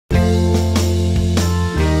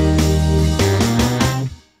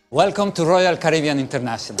Welcome to Royal Caribbean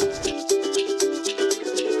International. This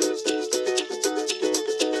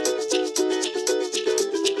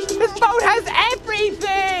boat has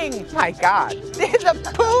everything! My God, there's a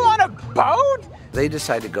pool on a boat? They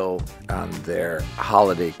decided to go on their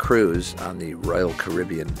holiday cruise on the Royal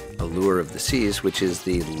Caribbean Allure of the Seas, which is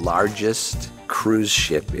the largest cruise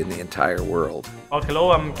ship in the entire world. Well,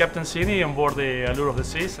 hello, I'm Captain Cini on board the Allure of the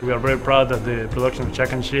Seas. We are very proud that the production of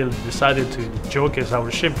Jack and Jill decided to showcase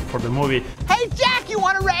our ship for the movie. Hey, Jack, you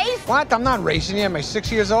want to race? What? I'm not racing yet. Am I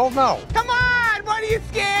 6 years old? No. Come on, what are you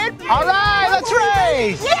scared? All right, let's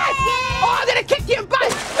race! Yes! Oh, I'm gonna kick your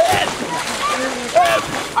butt!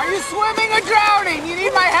 Are you swimming or drowning? You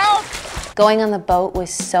need my help? Going on the boat was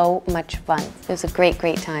so much fun. It was a great,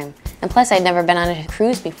 great time. And plus, I'd never been on a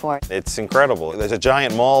cruise before. It's incredible. There's a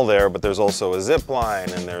giant mall there, but there's also a zip line,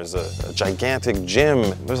 and there's a gigantic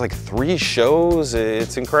gym. There's like 3 shows.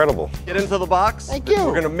 It's incredible. Get into the box. Thank you.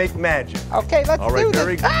 We're gonna make magic. Okay, let's do this.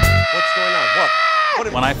 Very good. What's going on? What?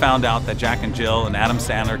 When I found out that Jack and Jill and Adam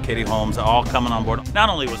Sandler, Katie Holmes are all coming on board, not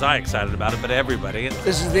only was I excited about it, but everybody.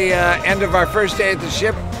 This is the end of our first day at the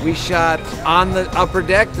ship. We shot on the upper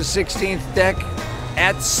deck, the 16th deck,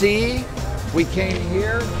 at sea. We came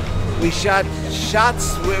here. We shot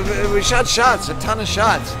shots. We shot shots, a ton of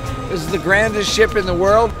shots. This is the grandest ship in the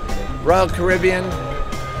world. Royal Caribbean,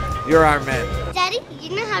 you're our men. Daddy,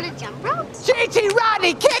 you know how to jump rope? JT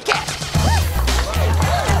Rodney, kick it!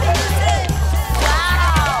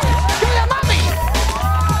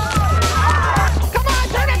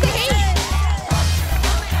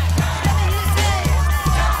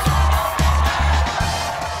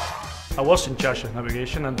 I was in charge of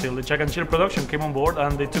navigation until the Jack and Jill production came on board,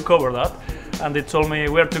 and they took over that, and they told me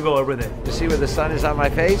where to go every day. You see where the sun is on my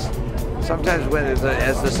face? Sometimes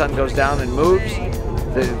as the sun goes down and moves,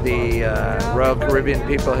 the Royal Caribbean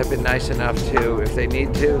people have been nice enough to, if they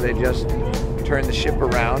need to, they just turn the ship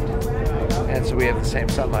around, and so we have the same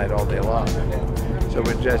sunlight all day long. So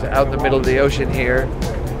we're just out in the middle of the ocean here,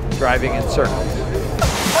 driving in circles.